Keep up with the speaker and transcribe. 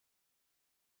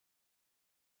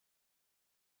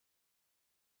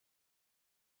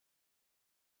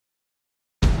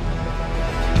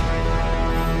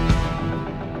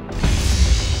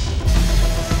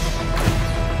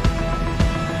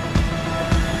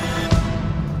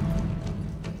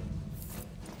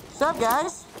What's up,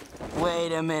 guys?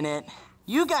 Wait a minute.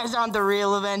 You guys aren't the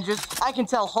real Avengers. I can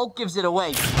tell Hulk gives it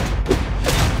away.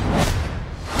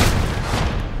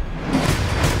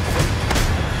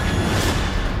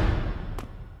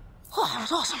 Oh, that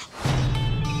was awesome.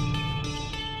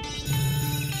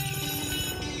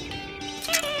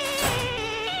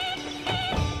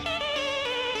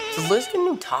 Does Liz get a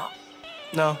new top?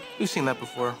 No, we've seen that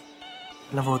before.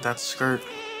 Never with that skirt.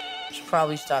 Should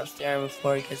probably stop staring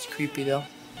before it gets creepy, though.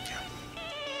 Yeah.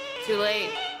 Too late.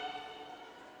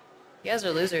 You guys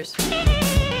are losers.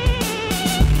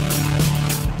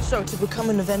 So, to become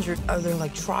an Avenger, are there,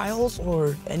 like, trials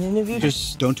or an interview?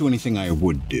 Just don't do anything I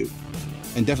would do.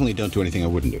 And definitely don't do anything I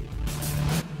wouldn't do.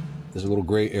 There's a little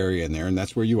gray area in there, and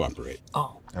that's where you operate.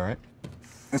 Oh. All right?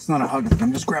 That's not a hug.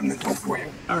 I'm just grabbing the door for you.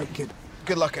 All right, kid.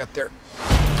 Good luck out there.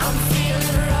 I'm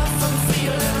feeling rough, I'm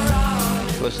feeling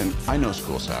wrong. Listen, I know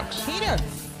school sucks. Peter,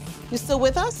 you still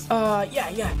with us?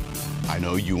 Yeah. I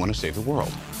know you want to save the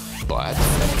world, but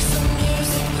Make some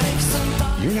music, make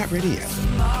some you're not ready yet.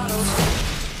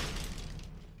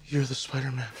 You're the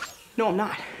Spider-Man. No, I'm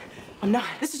not. I'm not.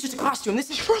 This is just a costume. This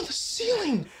is... You're on the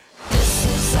ceiling.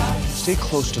 Stay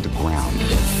close to the ground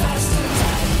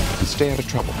and stay out of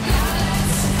trouble.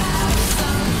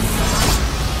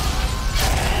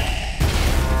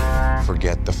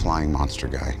 Forget the flying monster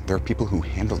guy. There are people who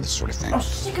handle this sort of thing. I'm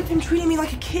sick of him treating me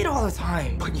like a kid all the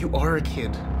time. But you are a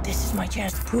kid. This is my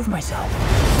chance to prove myself.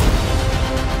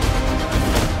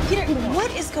 Peter,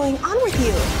 what is going on with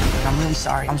you? I'm really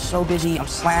sorry. I'm so busy. I'm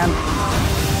slammed.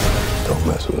 Don't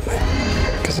mess with me,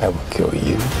 because I will kill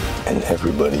you and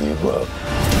everybody you love.